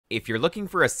If you're looking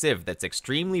for a civ that's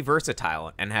extremely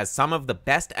versatile and has some of the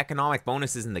best economic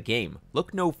bonuses in the game,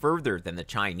 look no further than the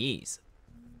Chinese.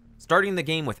 Starting the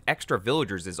game with extra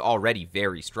villagers is already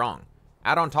very strong.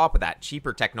 Add on top of that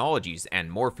cheaper technologies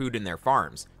and more food in their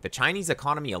farms, the Chinese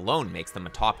economy alone makes them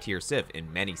a top tier civ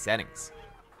in many settings.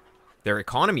 Their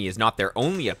economy is not their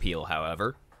only appeal,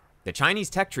 however. The Chinese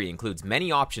tech tree includes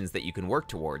many options that you can work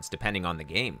towards depending on the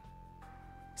game.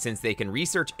 Since they can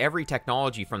research every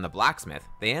technology from the blacksmith,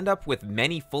 they end up with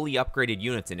many fully upgraded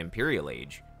units in Imperial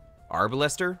Age.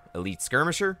 Arbalister, Elite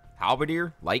Skirmisher,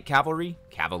 Halberdier, Light Cavalry,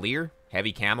 Cavalier,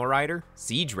 Heavy Camel Rider,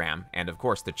 Siege Ram, and of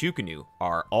course the Chukanu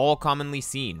are all commonly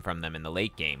seen from them in the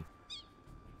late game.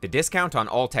 The discount on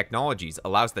all technologies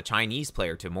allows the Chinese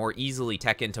player to more easily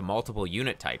tech into multiple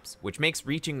unit types, which makes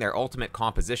reaching their ultimate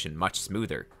composition much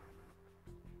smoother.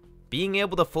 Being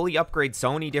able to fully upgrade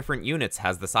so many different units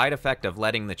has the side effect of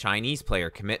letting the Chinese player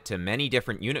commit to many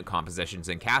different unit compositions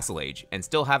in Castle Age and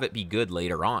still have it be good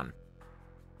later on.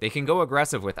 They can go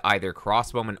aggressive with either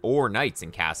crossbowmen or knights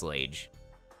in Castle Age.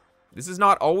 This is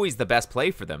not always the best play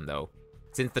for them though.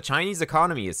 Since the Chinese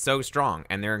economy is so strong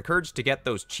and they're encouraged to get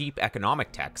those cheap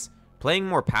economic techs, playing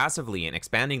more passively and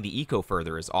expanding the eco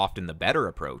further is often the better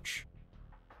approach.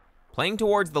 Playing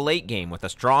towards the late game with a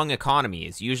strong economy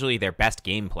is usually their best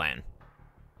game plan.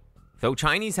 Though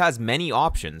Chinese has many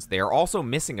options, they are also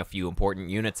missing a few important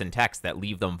units and techs that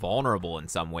leave them vulnerable in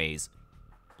some ways.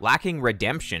 Lacking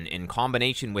redemption in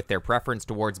combination with their preference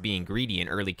towards being greedy in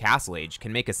early Castle Age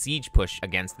can make a siege push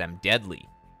against them deadly.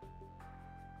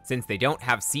 Since they don't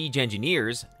have siege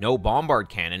engineers, no bombard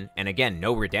cannon, and again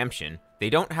no redemption, they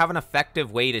don't have an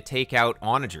effective way to take out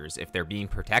onagers if they're being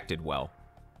protected well.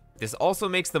 This also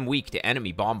makes them weak to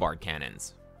enemy bombard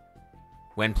cannons.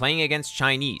 When playing against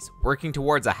Chinese, working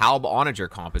towards a halb onager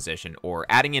composition or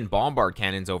adding in bombard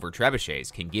cannons over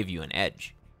trebuchets can give you an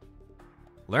edge.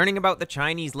 Learning about the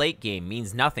Chinese late game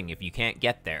means nothing if you can't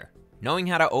get there. Knowing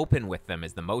how to open with them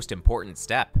is the most important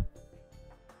step.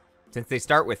 Since they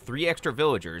start with 3 extra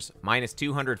villagers, minus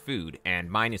 200 food, and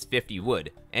minus 50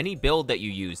 wood, any build that you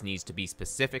use needs to be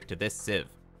specific to this civ.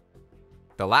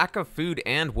 The lack of food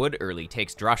and wood early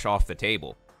takes Drush off the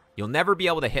table. You'll never be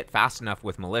able to hit fast enough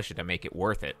with militia to make it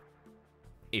worth it.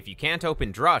 If you can't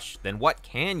open Drush, then what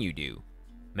can you do?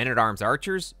 Men-at-Arms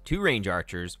archers, 2-range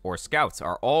archers, or scouts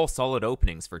are all solid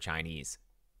openings for Chinese.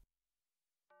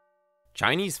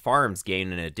 Chinese farms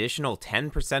gain an additional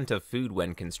 10% of food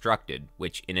when constructed,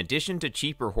 which in addition to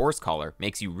cheaper horse collar,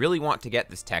 makes you really want to get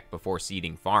this tech before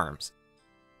seeding farms.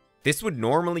 This would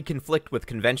normally conflict with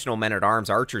conventional men-at-arms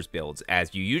archers builds,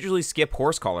 as you usually skip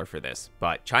horse collar for this,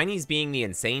 but Chinese being the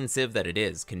insane civ that it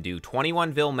is, can do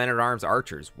 21 vil men-at-arms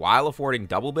archers while affording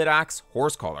double bit axe,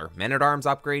 horse collar, men-at-arms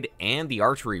upgrade, and the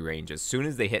archery range as soon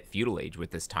as they hit feudal age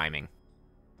with this timing.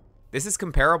 This is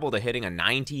comparable to hitting a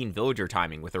 19 villager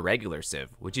timing with a regular civ,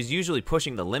 which is usually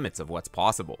pushing the limits of what's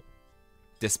possible.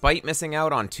 Despite missing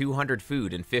out on 200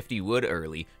 food and 50 wood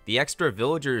early, the extra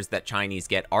villagers that Chinese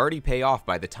get already pay off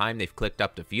by the time they've clicked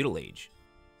up to feudal age.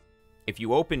 If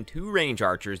you open 2-range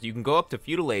archers, you can go up to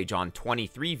feudal age on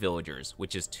 23 villagers,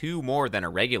 which is 2 more than a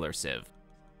regular civ.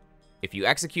 If you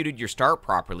executed your start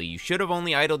properly, you should have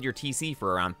only idled your TC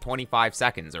for around 25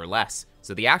 seconds or less,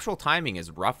 so the actual timing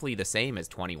is roughly the same as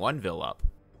 21 vil up.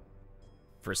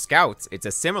 For scouts, it's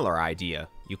a similar idea.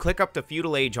 You click up to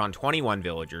feudal age on 21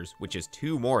 villagers, which is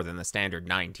 2 more than the standard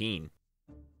 19.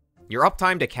 Your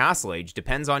uptime to castle age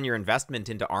depends on your investment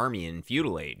into army in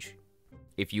feudal age.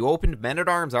 If you opened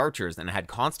men-at-arms archers and had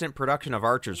constant production of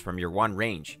archers from your 1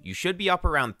 range, you should be up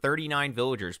around 39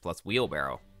 villagers plus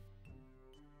wheelbarrow.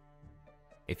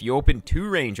 If you open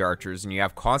 2-range archers and you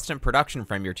have constant production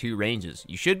from your 2 ranges,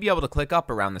 you should be able to click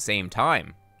up around the same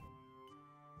time.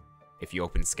 If you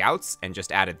open scouts and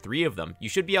just added 3 of them, you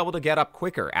should be able to get up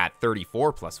quicker at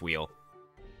 34 plus wheel.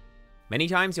 Many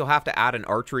times you'll have to add an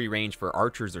archery range for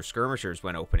archers or skirmishers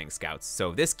when opening scouts,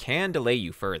 so this can delay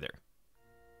you further.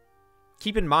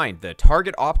 Keep in mind, the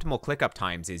target optimal click-up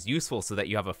times is useful so that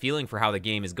you have a feeling for how the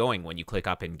game is going when you click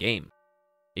up in-game.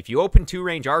 If you open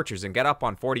 2-range archers and get up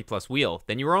on 40 plus wheel,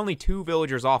 then you are only 2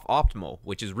 villagers off optimal,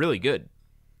 which is really good.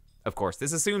 Of course,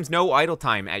 this assumes no idle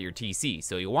time at your TC,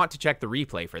 so you'll want to check the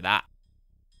replay for that.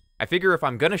 I figure if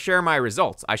I'm gonna share my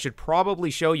results, I should probably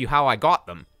show you how I got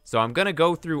them, so I'm gonna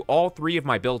go through all 3 of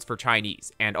my builds for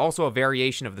Chinese, and also a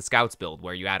variation of the Scouts build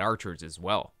where you add archers as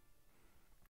well.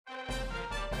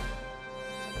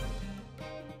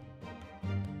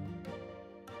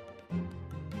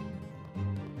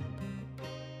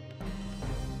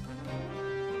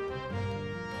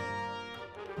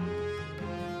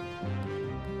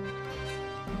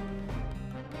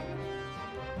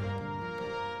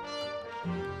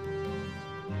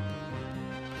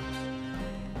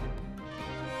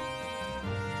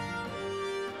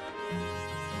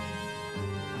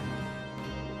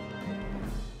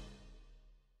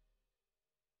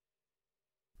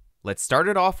 Let's start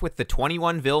it off with the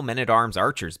 21ville Men-at-Arms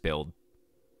Archers build.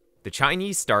 The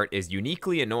Chinese start is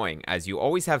uniquely annoying as you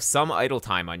always have some idle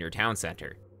time on your town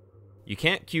center. You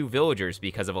can't queue villagers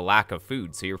because of a lack of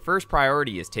food, so your first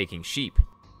priority is taking sheep.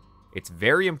 It's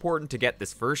very important to get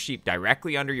this first sheep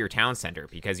directly under your town center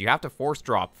because you have to force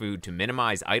drop food to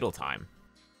minimize idle time.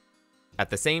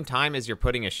 At the same time as you're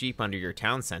putting a sheep under your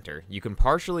town center, you can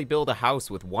partially build a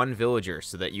house with one villager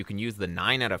so that you can use the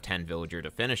 9 out of 10 villager to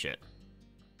finish it.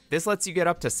 This lets you get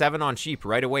up to 7 on sheep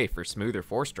right away for smoother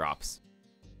force drops.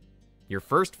 Your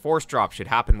first force drop should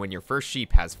happen when your first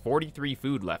sheep has 43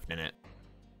 food left in it.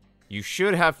 You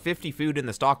should have 50 food in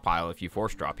the stockpile if you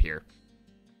force drop here.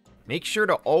 Make sure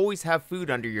to always have food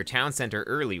under your town center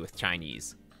early with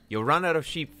Chinese. You'll run out of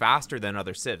sheep faster than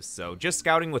other civs, so just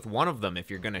scouting with one of them if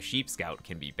you're gonna sheep scout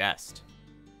can be best.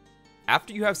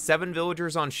 After you have 7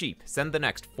 villagers on sheep, send the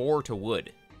next 4 to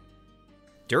wood.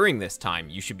 During this time,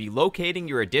 you should be locating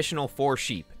your additional 4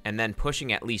 sheep and then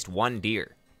pushing at least 1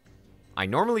 deer. I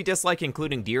normally dislike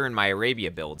including deer in my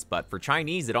Arabia builds, but for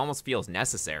Chinese it almost feels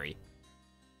necessary.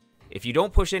 If you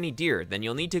don't push any deer, then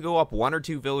you'll need to go up 1 or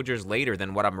 2 villagers later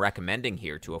than what I'm recommending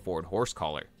here to afford horse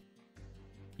collar.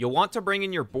 You'll want to bring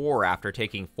in your boar after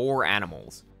taking 4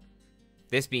 animals.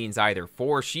 This means either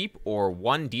 4 sheep or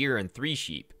 1 deer and 3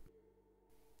 sheep.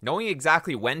 Knowing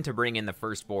exactly when to bring in the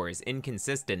first boar is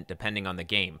inconsistent depending on the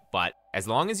game, but as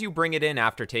long as you bring it in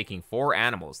after taking 4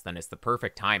 animals, then it's the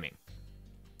perfect timing.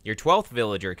 Your 12th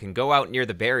villager can go out near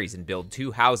the berries and build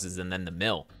 2 houses and then the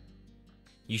mill.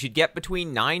 You should get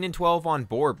between 9 and 12 on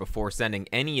board before sending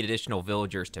any additional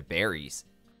villagers to berries.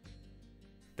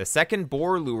 The second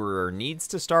boar lurer needs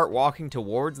to start walking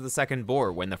towards the second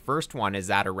boar when the first one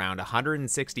is at around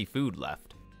 160 food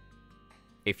left.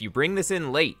 If you bring this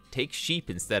in late, take sheep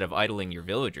instead of idling your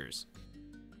villagers.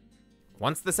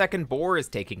 Once the second boar is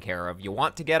taken care of, you'll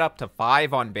want to get up to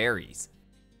 5 on berries.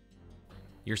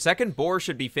 Your second boar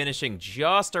should be finishing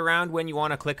just around when you want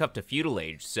to click up to feudal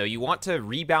age, so you want to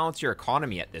rebalance your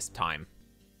economy at this time.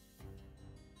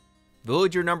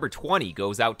 Villager number 20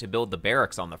 goes out to build the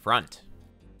barracks on the front.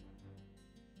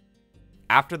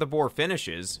 After the boar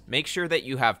finishes, make sure that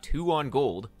you have 2 on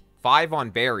gold, 5 on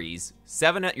berries,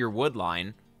 7 at your wood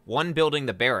line, 1 building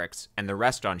the barracks, and the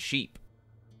rest on sheep.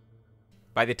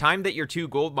 By the time that your 2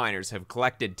 gold miners have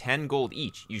collected 10 gold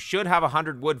each, you should have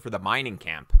 100 wood for the mining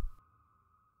camp.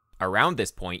 Around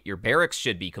this point, your barracks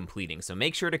should be completing, so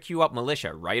make sure to queue up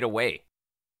militia right away.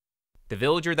 The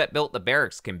villager that built the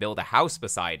barracks can build a house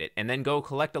beside it, and then go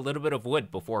collect a little bit of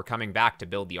wood before coming back to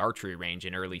build the archery range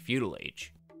in early feudal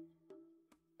age.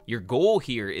 Your goal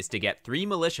here is to get 3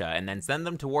 militia and then send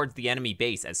them towards the enemy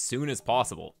base as soon as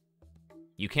possible.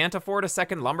 You can't afford a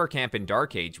second lumber camp in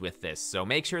Dark Age with this, so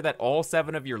make sure that all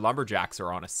 7 of your lumberjacks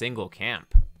are on a single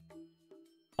camp.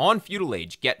 On feudal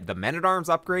age, get the men-at-arms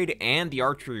upgrade and the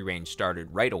archery range started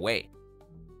right away.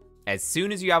 As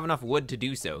soon as you have enough wood to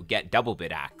do so, get double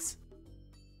bit axe.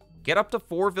 Get up to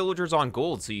 4 villagers on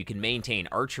gold so you can maintain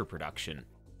archer production.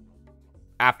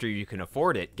 After you can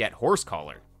afford it, get horse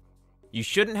collar. You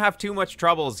shouldn't have too much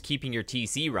troubles keeping your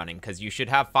TC running because you should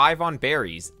have 5 on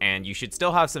berries and you should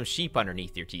still have some sheep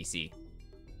underneath your TC.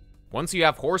 Once you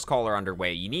have horse collar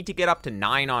underway, you need to get up to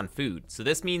 9 on food, so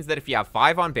this means that if you have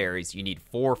 5 on berries, you need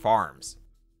 4 farms.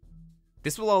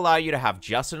 This will allow you to have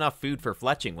just enough food for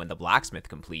fletching when the blacksmith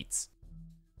completes.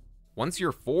 Once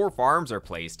your 4 farms are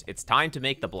placed, it's time to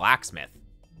make the blacksmith.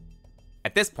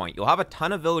 At this point, you'll have a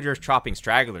ton of villagers chopping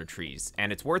straggler trees,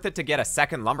 and it's worth it to get a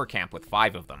second lumber camp with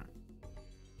 5 of them.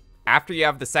 After you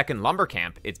have the second lumber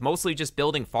camp, it's mostly just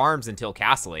building farms until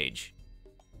castle age.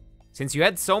 Since you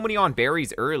had so many on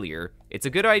berries earlier, it's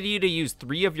a good idea to use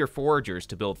 3 of your foragers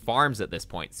to build farms at this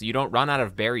point so you don't run out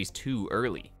of berries too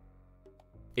early.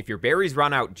 If your berries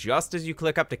run out just as you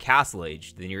click up to castle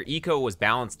age, then your eco was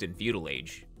balanced in feudal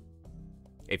age.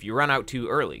 If you run out too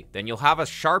early, then you'll have a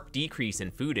sharp decrease in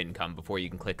food income before you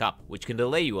can click up, which can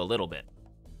delay you a little bit.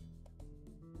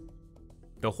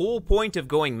 The whole point of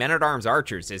going men-at-arms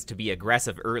archers is to be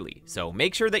aggressive early, so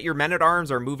make sure that your men-at-arms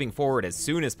are moving forward as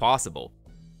soon as possible.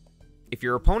 If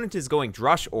your opponent is going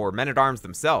drush or men-at-arms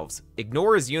themselves,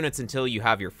 ignore his units until you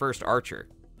have your first archer.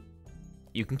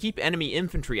 You can keep enemy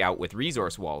infantry out with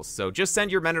resource walls, so just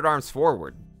send your men-at-arms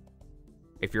forward.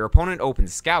 If your opponent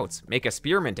opens scouts, make a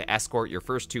spearman to escort your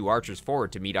first 2 archers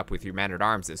forward to meet up with your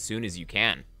men-at-arms as soon as you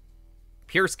can.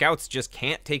 Pure scouts just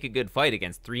can't take a good fight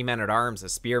against 3 men-at-arms, a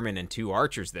spearman, and 2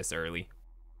 archers this early.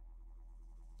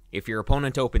 If your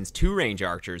opponent opens 2 range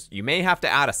archers, you may have to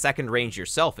add a second range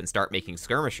yourself and start making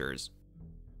skirmishers.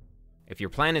 If your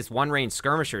plan is 1 range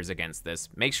skirmishers against this,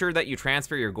 make sure that you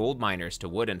transfer your gold miners to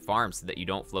wood and farms so that you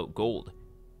don't float gold.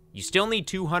 You still need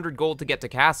 200 gold to get to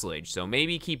Castle Age, so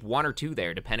maybe keep 1 or 2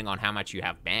 there depending on how much you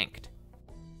have banked.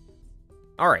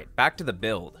 Alright, back to the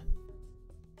build.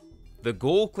 The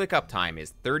goal click-up time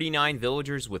is 39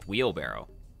 villagers with Wheelbarrow.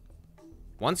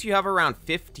 Once you have around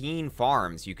 15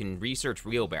 farms, you can research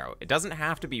Wheelbarrow. It doesn't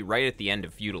have to be right at the end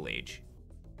of Feudal Age.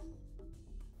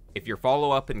 If your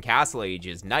follow-up in Castle Age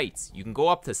is Knights, you can go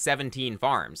up to 17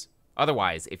 farms.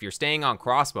 Otherwise, if you're staying on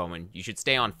Crossbowmen, you should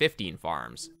stay on 15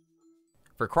 farms.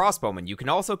 For Crossbowmen, you can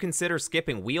also consider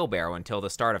skipping Wheelbarrow until the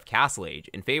start of Castle Age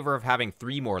in favor of having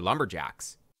 3 more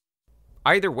Lumberjacks.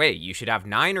 Either way, you should have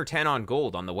 9 or 10 on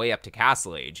gold on the way up to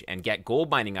Castle Age and get gold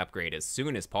mining upgrade as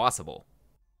soon as possible.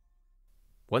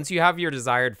 Once you have your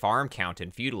desired farm count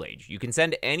in Feudal Age, you can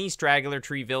send any straggler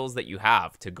tree villas that you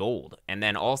have to gold, and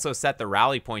then also set the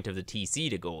rally point of the TC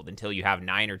to gold until you have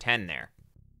 9 or 10 there.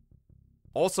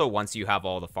 Also, once you have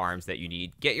all the farms that you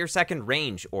need, get your second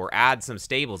range or add some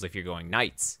stables if you're going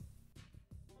Knights.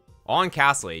 On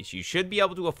Castle Age, you should be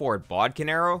able to afford Bodkin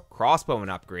Arrow, Crossbowman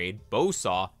upgrade,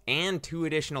 Bowsaw, and 2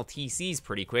 additional TCs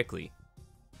pretty quickly.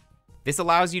 This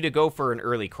allows you to go for an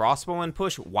early Crossbowman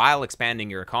push while expanding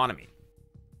your economy.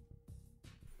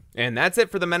 And that's it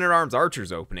for the Men-at-Arms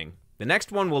Archers opening. The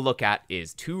next one we'll look at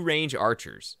is 2-range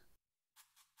Archers.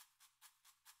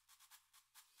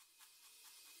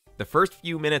 The first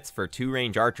few minutes for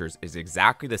 2-range Archers is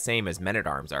exactly the same as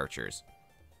Men-at-Arms Archers.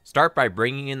 Start by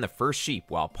bringing in the first sheep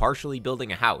while partially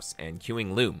building a house and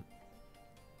queuing loom.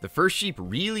 The first sheep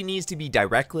really needs to be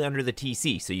directly under the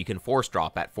TC so you can force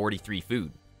drop at 43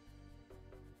 food.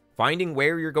 Finding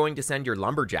where you're going to send your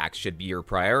lumberjacks should be your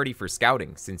priority for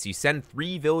scouting, since you send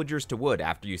 3 villagers to wood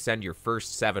after you send your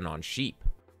first 7 on sheep.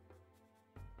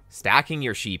 Stacking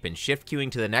your sheep and shift queuing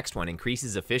to the next one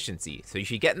increases efficiency, so you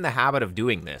should get in the habit of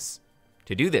doing this.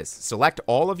 To do this, select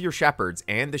all of your shepherds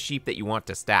and the sheep that you want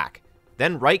to stack,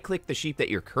 then right-click the sheep that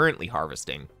you're currently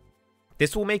harvesting.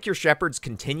 This will make your shepherds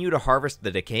continue to harvest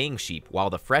the decaying sheep while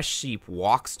the fresh sheep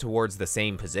walks towards the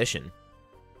same position.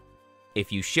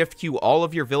 If you shift queue all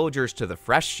of your villagers to the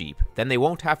fresh sheep, then they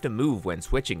won't have to move when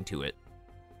switching to it.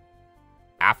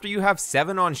 After you have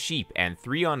 7 on sheep and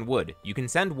 3 on wood, you can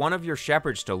send one of your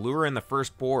shepherds to lure in the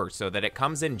first boar so that it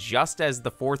comes in just as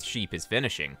the 4th sheep is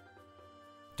finishing.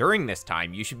 During this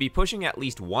time, you should be pushing at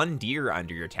least 1 deer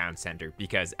under your town center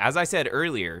because, as I said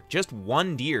earlier, just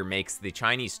 1 deer makes the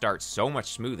Chinese start so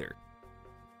much smoother.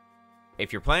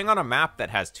 If you're playing on a map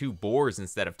that has 2 boars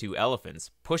instead of 2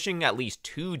 elephants, pushing at least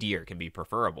 2 deer can be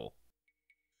preferable.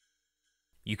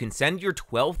 You can send your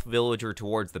 12th villager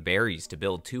towards the berries to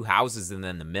build 2 houses and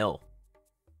then the mill.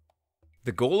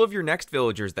 The goal of your next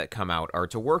villagers that come out are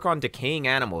to work on decaying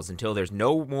animals until there's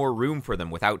no more room for them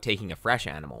without taking a fresh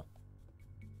animal.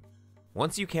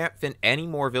 Once you can't fit any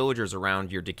more villagers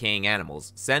around your decaying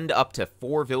animals, send up to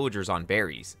 4 villagers on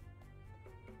berries.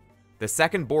 The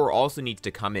second boar also needs to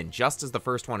come in just as the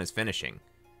first one is finishing.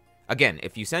 Again,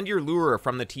 if you send your lurer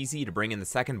from the TC to bring in the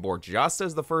second boar just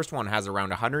as the first one has around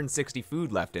 160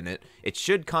 food left in it, it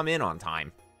should come in on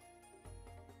time.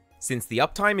 Since the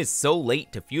uptime is so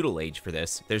late to Feudal Age for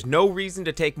this, there's no reason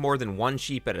to take more than 1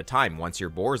 sheep at a time once your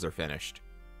boars are finished.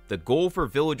 The goal for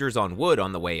villagers on wood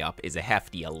on the way up is a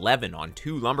hefty 11 on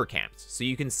 2 lumber camps, so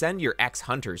you can send your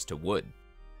ex-hunters to wood.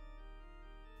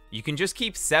 You can just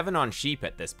keep 7 on sheep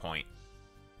at this point.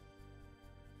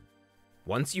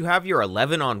 Once you have your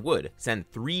 11 on wood, send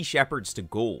 3 shepherds to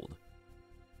gold.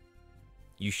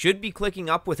 You should be clicking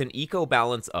up with an eco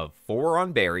balance of 4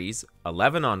 on berries,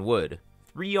 11 on wood,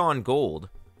 3 on gold,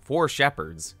 4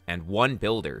 shepherds, and 1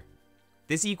 builder.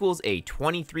 This equals a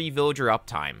 23 villager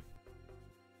uptime.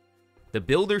 The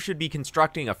builder should be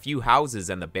constructing a few houses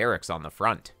and the barracks on the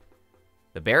front.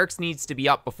 The barracks needs to be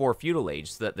up before Feudal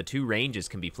Age so that the 2 ranges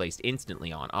can be placed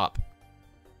instantly on up.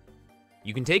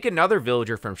 You can take another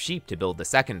villager from sheep to build the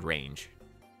second range.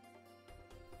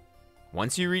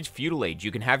 Once you reach Feudal Age,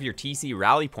 you can have your TC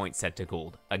rally point set to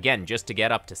gold, again just to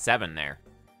get up to 7 there.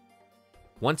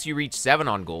 Once you reach 7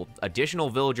 on gold,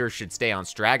 additional villagers should stay on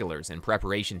stragglers in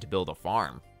preparation to build a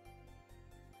farm.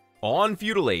 On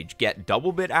Feudal Age, get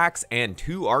double bit axe and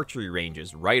 2 archery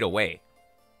ranges right away.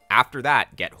 After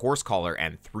that, get horse collar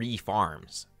and 3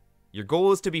 farms. Your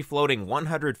goal is to be floating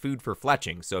 100 food for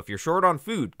fletching, so if you're short on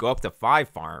food, go up to 5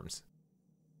 farms.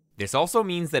 This also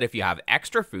means that if you have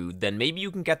extra food, then maybe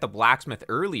you can get the blacksmith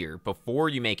earlier before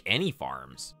you make any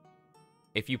farms.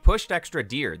 If you pushed extra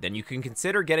deer, then you can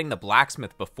consider getting the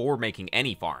blacksmith before making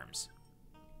any farms.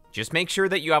 Just make sure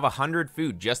that you have 100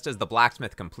 food just as the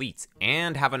blacksmith completes,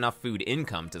 and have enough food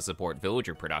income to support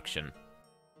villager production.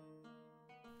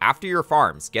 After your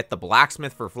farms, get the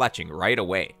blacksmith for fletching right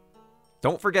away.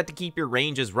 Don't forget to keep your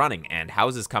ranges running and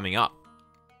houses coming up.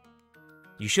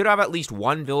 You should have at least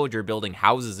one villager building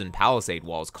houses and palisade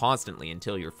walls constantly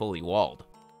until you're fully walled.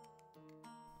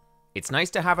 It's nice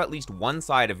to have at least one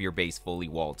side of your base fully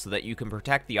walled so that you can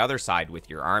protect the other side with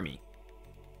your army.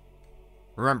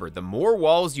 Remember, the more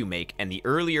walls you make and the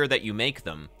earlier that you make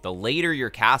them, the later your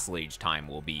castle age time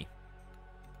will be.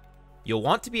 You'll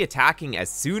want to be attacking as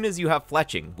soon as you have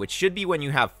fletching, which should be when you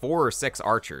have 4 or 6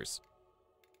 archers.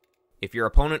 If your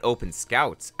opponent opens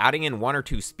scouts, adding in 1 or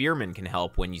 2 spearmen can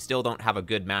help when you still don't have a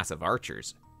good mass of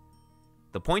archers.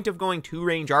 The point of going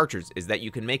 2-range archers is that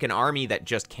you can make an army that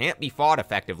just can't be fought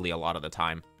effectively a lot of the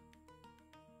time.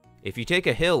 If you take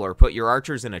a hill or put your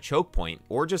archers in a choke point,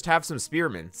 or just have some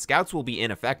spearmen, scouts will be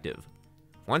ineffective.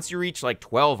 Once you reach like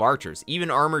 12 archers,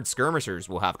 even armored skirmishers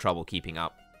will have trouble keeping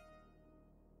up.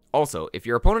 Also, if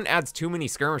your opponent adds too many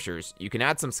skirmishers, you can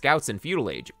add some scouts in Feudal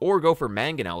Age, or go for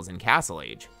mangonels in Castle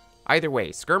Age. Either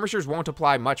way, skirmishers won't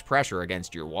apply much pressure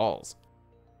against your walls.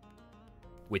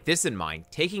 With this in mind,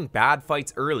 taking bad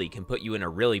fights early can put you in a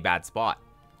really bad spot.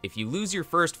 If you lose your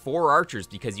first 4 archers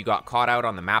because you got caught out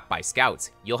on the map by scouts,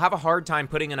 you'll have a hard time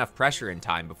putting enough pressure in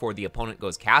time before the opponent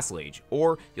goes Castle Age,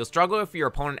 or you'll struggle if your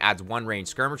opponent adds 1-range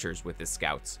skirmishers with his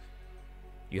scouts.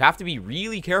 You have to be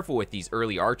really careful with these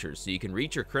early archers so you can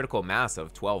reach your critical mass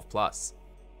of 12+.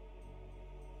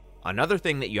 Another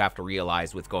thing that you have to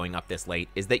realize with going up this late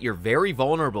is that you're very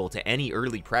vulnerable to any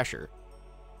early pressure.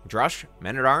 Drush,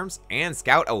 men-at-arms, and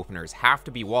scout openers have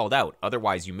to be walled out,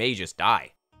 otherwise you may just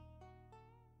die.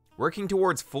 Working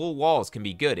towards full walls can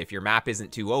be good if your map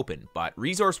isn't too open, but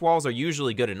resource walls are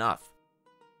usually good enough.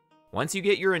 Once you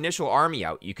get your initial army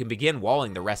out, you can begin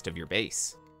walling the rest of your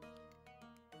base.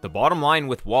 The bottom line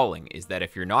with walling is that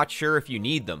if you're not sure if you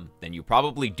need them, then you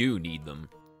probably do need them.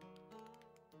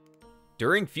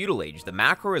 During Feudal Age, the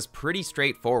macro is pretty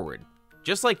straightforward.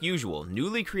 Just like usual,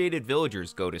 newly created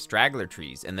villagers go to straggler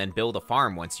trees and then build a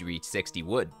farm once you reach 60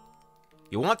 wood.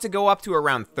 You'll want to go up to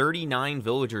around 39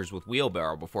 villagers with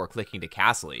wheelbarrow before clicking to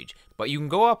Castle Age, but you can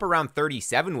go up around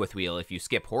 37 with wheel if you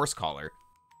skip horse collar.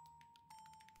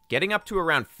 Getting up to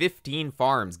around 15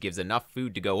 farms gives enough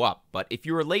food to go up, but if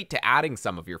you are late to adding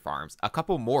some of your farms, a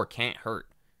couple more can't hurt.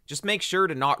 Just make sure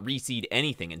to not reseed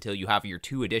anything until you have your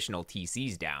 2 additional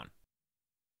TCs down.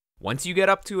 Once you get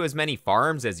up to as many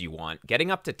farms as you want, getting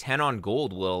up to 10 on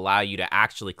gold will allow you to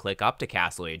actually click up to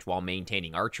Castle Age while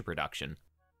maintaining archer production.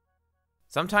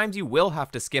 Sometimes you will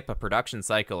have to skip a production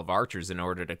cycle of archers in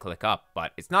order to click up,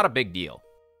 but it's not a big deal.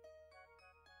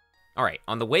 Alright,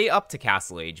 on the way up to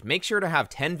Castle Age, make sure to have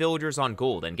 10 villagers on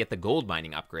gold and get the gold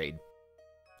mining upgrade.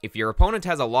 If your opponent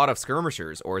has a lot of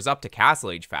skirmishers or is up to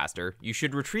Castle Age faster, you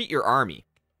should retreat your army.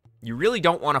 You really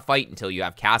don't want to fight until you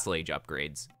have Castle Age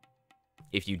upgrades.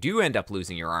 If you do end up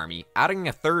losing your army, adding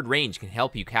a 3rd range can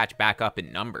help you catch back up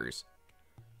in numbers.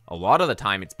 A lot of the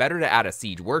time, it's better to add a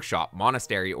siege workshop,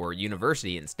 monastery, or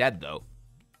university instead though.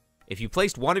 If you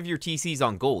placed one of your TCs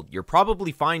on gold, you're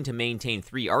probably fine to maintain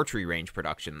 3 archery range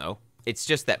production though. It's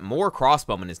just that more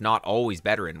crossbowmen is not always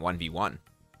better in 1v1.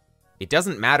 It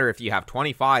doesn't matter if you have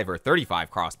 25 or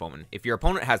 35 crossbowmen, if your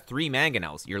opponent has 3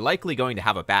 mangonels, you're likely going to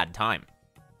have a bad time.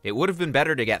 It would have been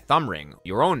better to get Thumbring,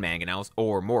 your own mangonels,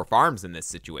 or more farms in this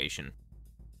situation.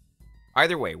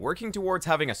 Either way, working towards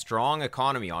having a strong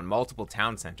economy on multiple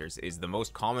town centers is the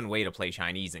most common way to play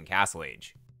Chinese in Castle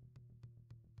Age.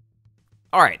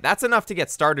 Alright, that's enough to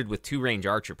get started with 2-range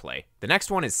archer play. The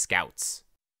next one is scouts.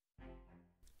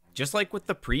 Just like with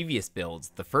the previous builds,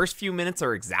 the first few minutes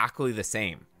are exactly the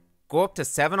same. Go up to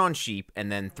 7 on sheep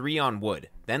and then 3 on wood,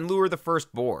 then lure the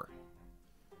first boar.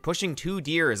 Pushing 2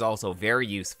 deer is also very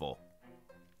useful.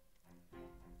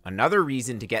 Another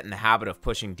reason to get in the habit of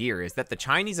pushing deer is that the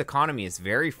Chinese economy is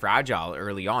very fragile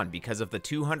early on because of the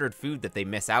 200 food that they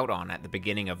miss out on at the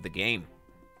beginning of the game.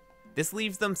 This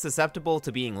leaves them susceptible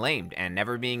to being lamed and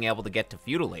never being able to get to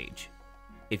Feudal Age.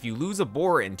 If you lose a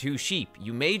boar and 2 sheep,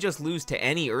 you may just lose to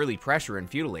any early pressure in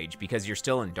Feudal Age because you're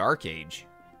still in Dark Age.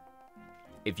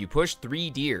 If you push 3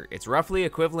 deer, it's roughly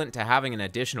equivalent to having an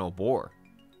additional boar.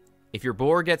 If your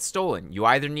boar gets stolen, you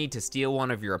either need to steal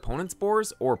one of your opponent's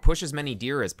boars or push as many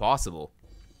deer as possible.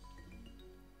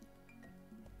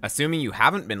 Assuming you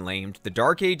haven't been lamed, the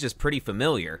Dark Age is pretty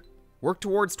familiar. Work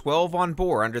towards 12 on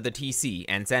boar under the TC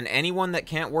and send anyone that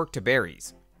can't work to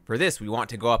berries. For this, we want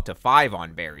to go up to 5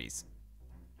 on berries.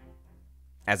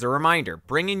 As a reminder,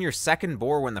 bring in your second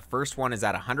boar when the first one is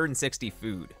at 160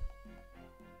 food.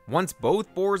 Once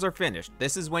both boars are finished,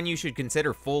 this is when you should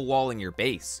consider full walling your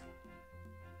base.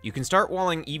 You can start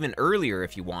walling even earlier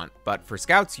if you want, but for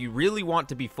scouts you really want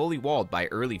to be fully walled by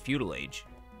early Feudal Age.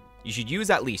 You should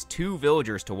use at least 2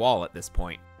 villagers to wall at this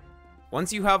point.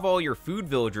 Once you have all your food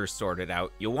villagers sorted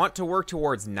out, you'll want to work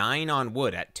towards 9 on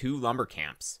wood at 2 lumber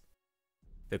camps.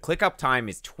 The click-up time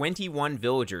is 21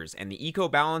 villagers, and the eco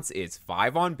balance is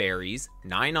 5 on berries,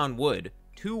 9 on wood,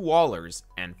 2 wallers,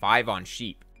 and 5 on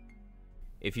sheep.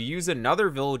 If you use another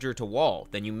villager to wall,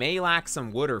 then you may lack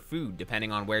some wood or food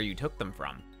depending on where you took them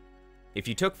from. If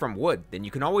you took from wood, then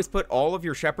you can always put all of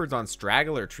your shepherds on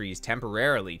straggler trees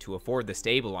temporarily to afford the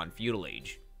stable on feudal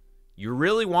age. You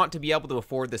really want to be able to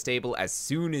afford the stable as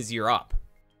soon as you're up.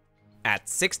 At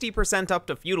 60% up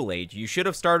to feudal age, you should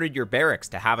have started your barracks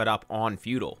to have it up on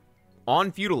feudal.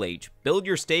 On feudal age, build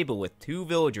your stable with 2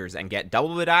 villagers and get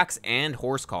double axe and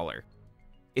horse collar.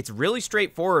 It's really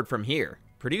straightforward from here.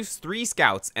 Produce 3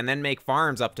 scouts and then make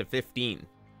farms up to 15.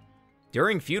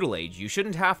 During feudal age, you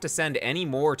shouldn't have to send any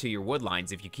more to your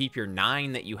woodlines if you keep your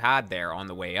 9 that you had there on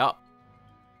the way up.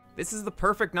 This is the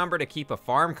perfect number to keep a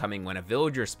farm coming when a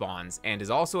villager spawns, and is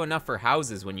also enough for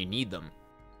houses when you need them.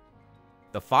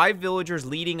 The 5 villagers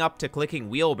leading up to clicking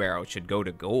wheelbarrow should go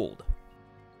to gold.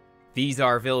 These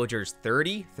are villagers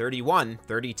 30, 31,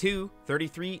 32,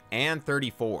 33, and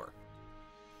 34.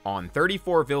 On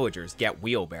 34 villagers, get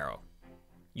wheelbarrow.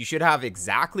 You should have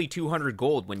exactly 200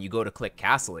 gold when you go to click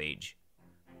castle age.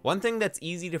 One thing that's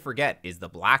easy to forget is the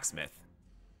blacksmith.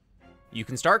 You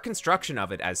can start construction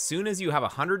of it as soon as you have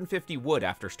 150 wood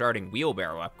after starting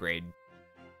wheelbarrow upgrade.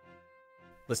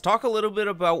 Let's talk a little bit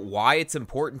about why it's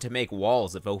important to make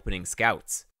walls if opening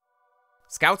scouts.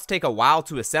 Scouts take a while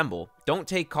to assemble, don't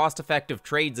take cost-effective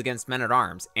trades against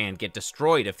men-at-arms, and get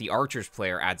destroyed if the archers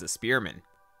player adds a spearman.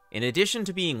 In addition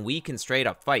to being weak in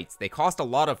straight-up fights, they cost a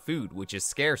lot of food, which is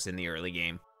scarce in the early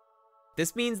game.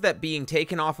 This means that being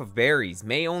taken off of berries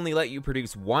may only let you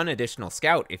produce 1 additional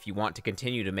scout if you want to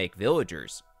continue to make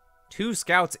villagers. 2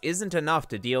 scouts isn't enough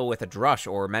to deal with a drush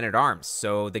or men-at-arms,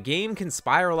 so the game can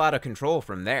spiral out of control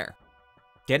from there.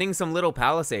 Getting some little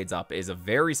palisades up is a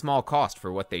very small cost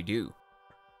for what they do.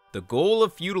 The goal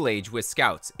of feudal age with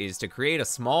scouts is to create a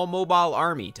small mobile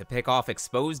army to pick off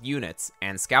exposed units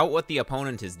and scout what the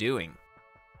opponent is doing.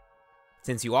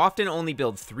 Since you often only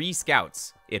build 3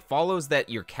 scouts, it follows that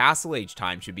your castle age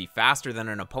time should be faster than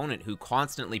an opponent who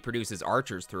constantly produces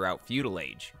archers throughout feudal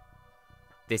age.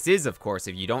 This is, of course,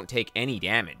 if you don't take any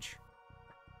damage.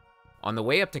 On the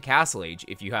way up to castle age,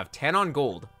 if you have 10 on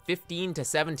gold, 15 to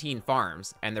 17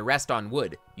 farms, and the rest on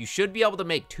wood, you should be able to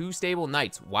make 2 stable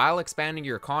knights while expanding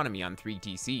your economy on 3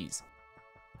 TCs.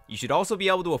 You should also be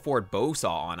able to afford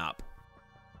bowsaw on up.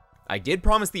 I did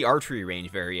promise the archery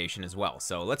range variation as well,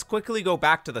 so let's quickly go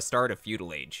back to the start of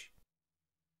feudal age.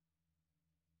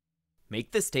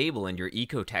 Make the stable and your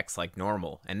eco-techs like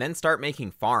normal, and then start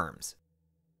making farms.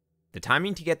 The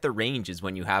timing to get the range is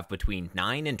when you have between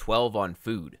 9 and 12 on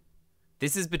food.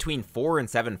 This is between 4 and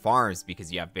 7 farms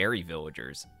because you have berry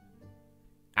villagers.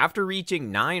 After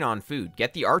reaching 9 on food,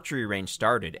 get the archery range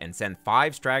started and send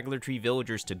 5 straggler tree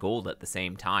villagers to gold at the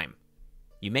same time.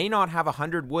 You may not have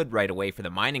 100 wood right away for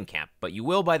the mining camp, but you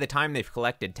will by the time they've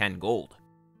collected 10 gold.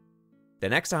 The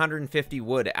next 150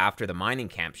 wood after the mining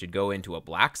camp should go into a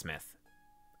blacksmith.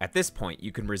 At this point,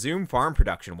 you can resume farm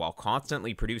production while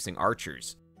constantly producing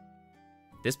archers.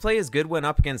 This play is good when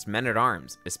up against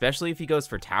men-at-arms, especially if he goes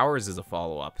for towers as a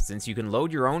follow-up, since you can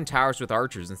load your own towers with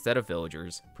archers instead of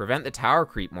villagers, prevent the tower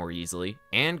creep more easily,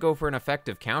 and go for an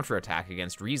effective counterattack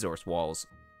against resource walls.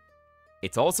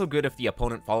 It's also good if the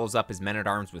opponent follows up his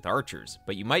men-at-arms with archers,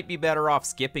 but you might be better off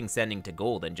skipping sending to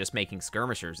gold and just making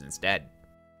skirmishers instead.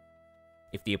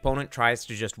 If the opponent tries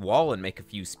to just wall and make a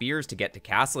few spears to get to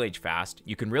castle age fast,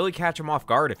 you can really catch him off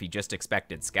guard if he just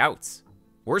expected scouts.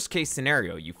 Worst case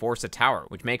scenario, you force a tower,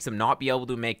 which makes him not be able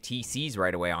to make TCs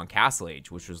right away on castle age,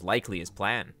 which was likely his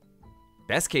plan.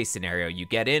 Best case scenario, you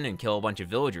get in and kill a bunch of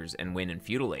villagers and win in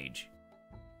feudal age.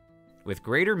 With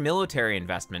greater military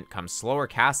investment comes slower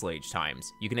castle age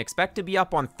times. You can expect to be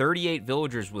up on 38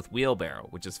 villagers with wheelbarrow,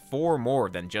 which is 4 more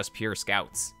than just pure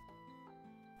scouts.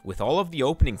 With all of the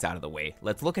openings out of the way,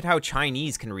 let's look at how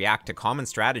Chinese can react to common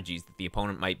strategies that the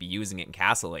opponent might be using in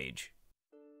castle age.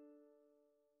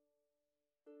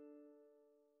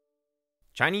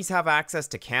 Chinese have access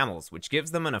to camels, which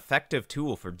gives them an effective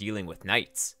tool for dealing with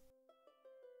knights.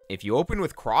 If you open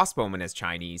with crossbowmen as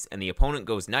Chinese and the opponent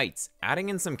goes knights, adding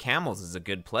in some camels is a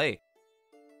good play.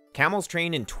 Camels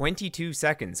train in 22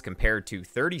 seconds compared to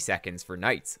 30 seconds for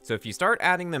knights, so if you start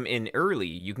adding them in early,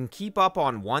 you can keep up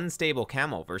on 1 stable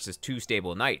camel versus 2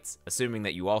 stable knights, assuming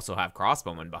that you also have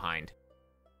crossbowmen behind.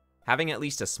 Having at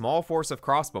least a small force of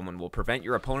crossbowmen will prevent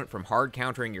your opponent from hard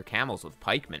countering your camels with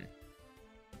pikemen.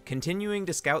 Continuing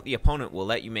to scout the opponent will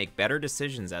let you make better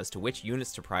decisions as to which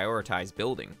units to prioritize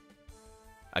building.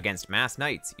 Against mass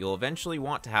knights, you'll eventually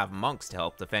want to have monks to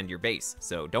help defend your base,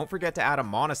 so don't forget to add a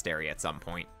monastery at some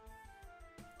point.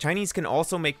 Chinese can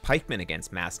also make pikemen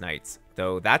against mass knights,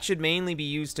 though that should mainly be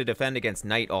used to defend against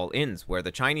knight all-ins where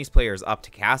the Chinese player is up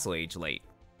to castle age late.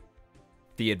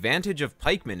 The advantage of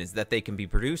pikemen is that they can be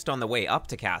produced on the way up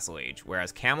to castle age,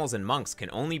 whereas camels and monks can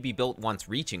only be built once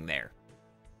reaching there.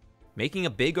 Making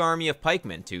a big army of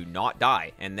pikemen to not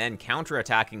die, and then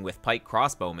counterattacking with pike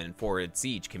crossbowmen in forward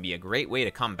siege can be a great way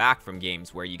to come back from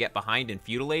games where you get behind in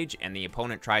feudal age and the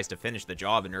opponent tries to finish the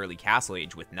job in early castle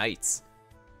age with knights.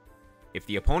 If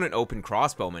the opponent opened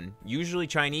crossbowmen, usually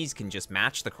Chinese can just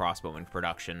match the crossbowman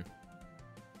production.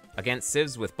 Against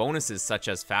civs with bonuses such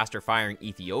as faster firing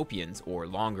Ethiopians or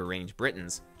longer range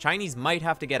Britons, Chinese might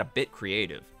have to get a bit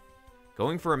creative.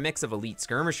 Going for a mix of elite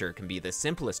skirmisher can be the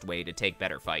simplest way to take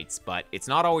better fights, but it's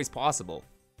not always possible.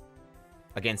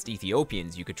 Against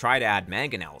Ethiopians, you could try to add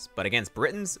mangonels, but against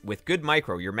Britons, with good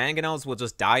micro, your mangonels will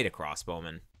just die to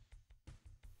crossbowmen.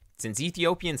 Since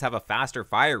Ethiopians have a faster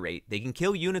fire rate, they can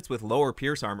kill units with lower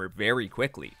pierce armor very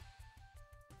quickly.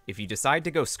 If you decide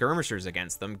to go skirmishers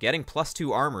against them, getting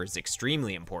 +2 armor is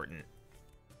extremely important.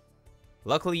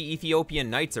 Luckily,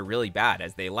 Ethiopian knights are really bad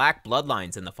as they lack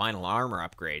bloodlines in the final armor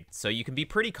upgrade, so you can be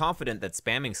pretty confident that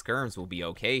spamming skirms will be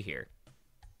okay here.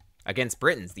 Against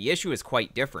Britons, the issue is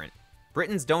quite different.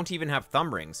 Britons don't even have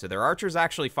thumb rings, so their archers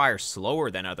actually fire slower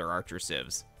than other archer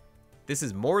civs. This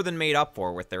is more than made up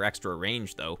for with their extra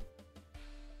range though.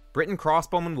 Briton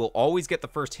crossbowmen will always get the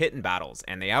first hit in battles,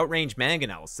 and they outrange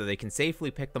mangonels so they can safely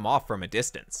pick them off from a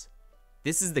distance.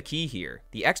 This is the key here,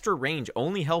 the extra range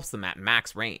only helps them at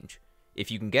max range. If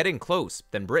you can get in close,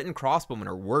 then Briton crossbowmen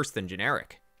are worse than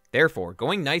generic. Therefore,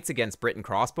 going knights against Briton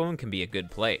crossbowmen can be a good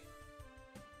play.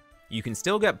 You can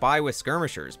still get by with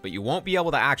skirmishers, but you won't be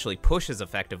able to actually push as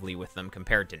effectively with them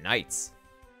compared to knights.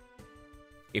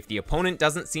 If the opponent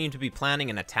doesn't seem to be planning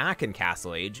an attack in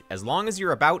Castle Age, as long as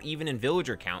you're about even in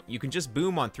villager count, you can just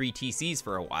boom on 3 TCs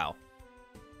for a while.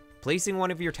 Placing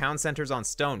one of your town centers on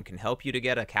stone can help you to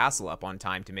get a castle up on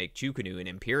time to make Chukunu in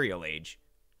Imperial Age.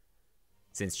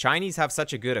 Since Chinese have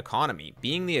such a good economy,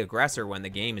 being the aggressor when the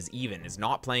game is even is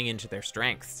not playing into their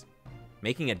strengths.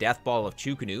 Making a death ball of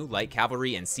Chukunu, light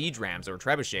cavalry, and siege rams or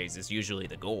trebuchets is usually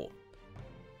the goal.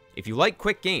 If you like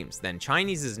quick games, then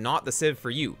Chinese is not the civ for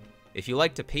you. If you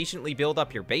like to patiently build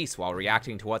up your base while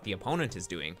reacting to what the opponent is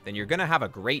doing, then you're gonna have a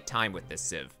great time with this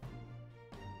civ.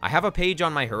 I have a page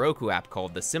on my Heroku app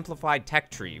called the Simplified Tech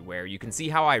Tree where you can see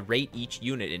how I rate each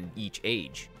unit in each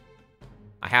age.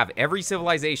 I have every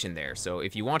civilization there, so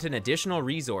if you want an additional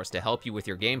resource to help you with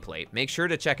your gameplay, make sure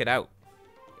to check it out.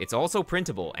 It's also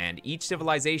printable, and each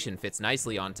civilization fits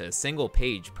nicely onto a single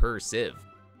page per civ.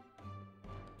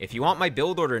 If you want my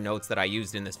build order notes that I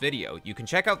used in this video, you can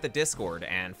check out the Discord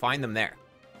and find them there.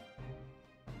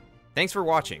 Thanks for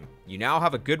watching. You now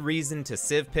have a good reason to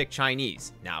civ pick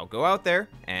Chinese. Now go out there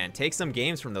and take some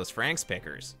games from those Franks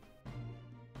pickers.